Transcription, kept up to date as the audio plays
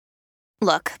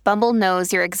Look, Bumble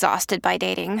knows you're exhausted by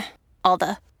dating. All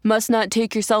the must not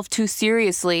take yourself too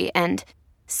seriously and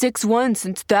 6'1"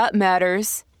 since that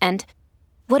matters. And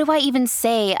what do I even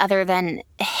say other than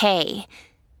hey?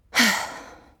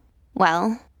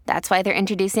 Well, that's why they're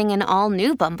introducing an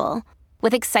all-new Bumble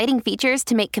with exciting features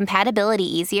to make compatibility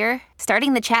easier,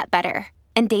 starting the chat better,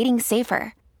 and dating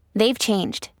safer. They've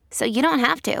changed, so you don't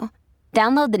have to.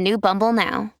 Download the new Bumble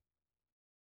now.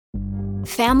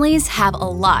 Families have a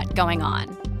lot going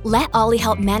on. Let Ollie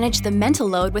help manage the mental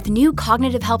load with new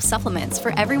cognitive help supplements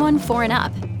for everyone 4 and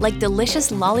up, like delicious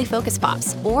Lolly Focus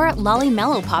Pops or Lolly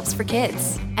Mellow Pops for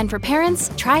kids. And for parents,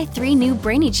 try 3 new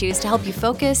Brainy Chews to help you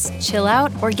focus, chill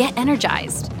out, or get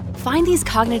energized. Find these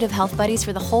cognitive health buddies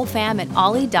for the whole fam at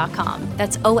ollie.com.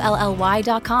 That's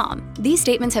OLLY.com. These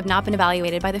statements have not been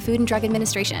evaluated by the Food and Drug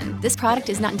Administration. This product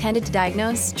is not intended to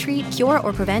diagnose, treat, cure,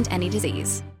 or prevent any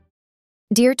disease.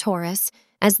 Dear Taurus,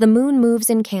 as the moon moves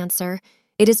in Cancer,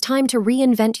 it is time to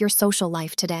reinvent your social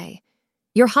life today.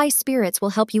 Your high spirits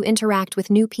will help you interact with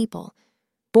new people.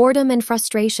 Boredom and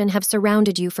frustration have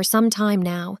surrounded you for some time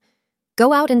now.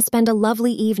 Go out and spend a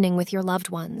lovely evening with your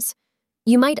loved ones.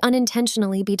 You might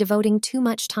unintentionally be devoting too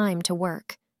much time to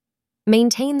work.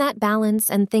 Maintain that balance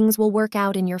and things will work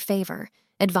out in your favor,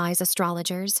 advise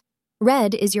astrologers.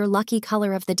 Red is your lucky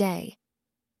color of the day.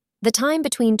 The time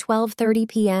between 12:30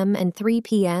 p.m. and 3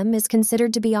 p.m. is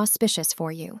considered to be auspicious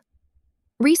for you.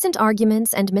 Recent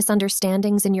arguments and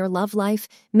misunderstandings in your love life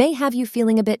may have you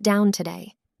feeling a bit down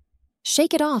today.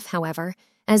 Shake it off, however,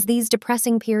 as these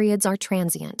depressing periods are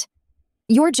transient.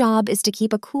 Your job is to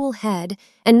keep a cool head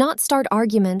and not start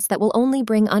arguments that will only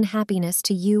bring unhappiness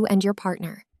to you and your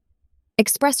partner.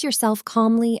 Express yourself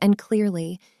calmly and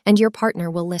clearly, and your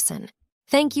partner will listen.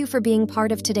 Thank you for being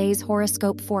part of today's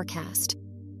horoscope forecast.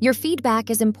 Your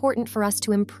feedback is important for us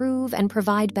to improve and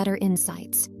provide better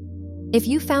insights. If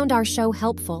you found our show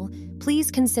helpful,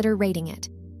 please consider rating it.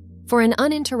 For an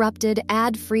uninterrupted,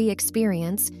 ad-free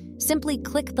experience, simply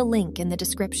click the link in the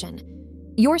description.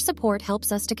 Your support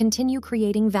helps us to continue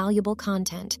creating valuable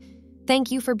content. Thank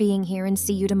you for being here and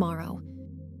see you tomorrow.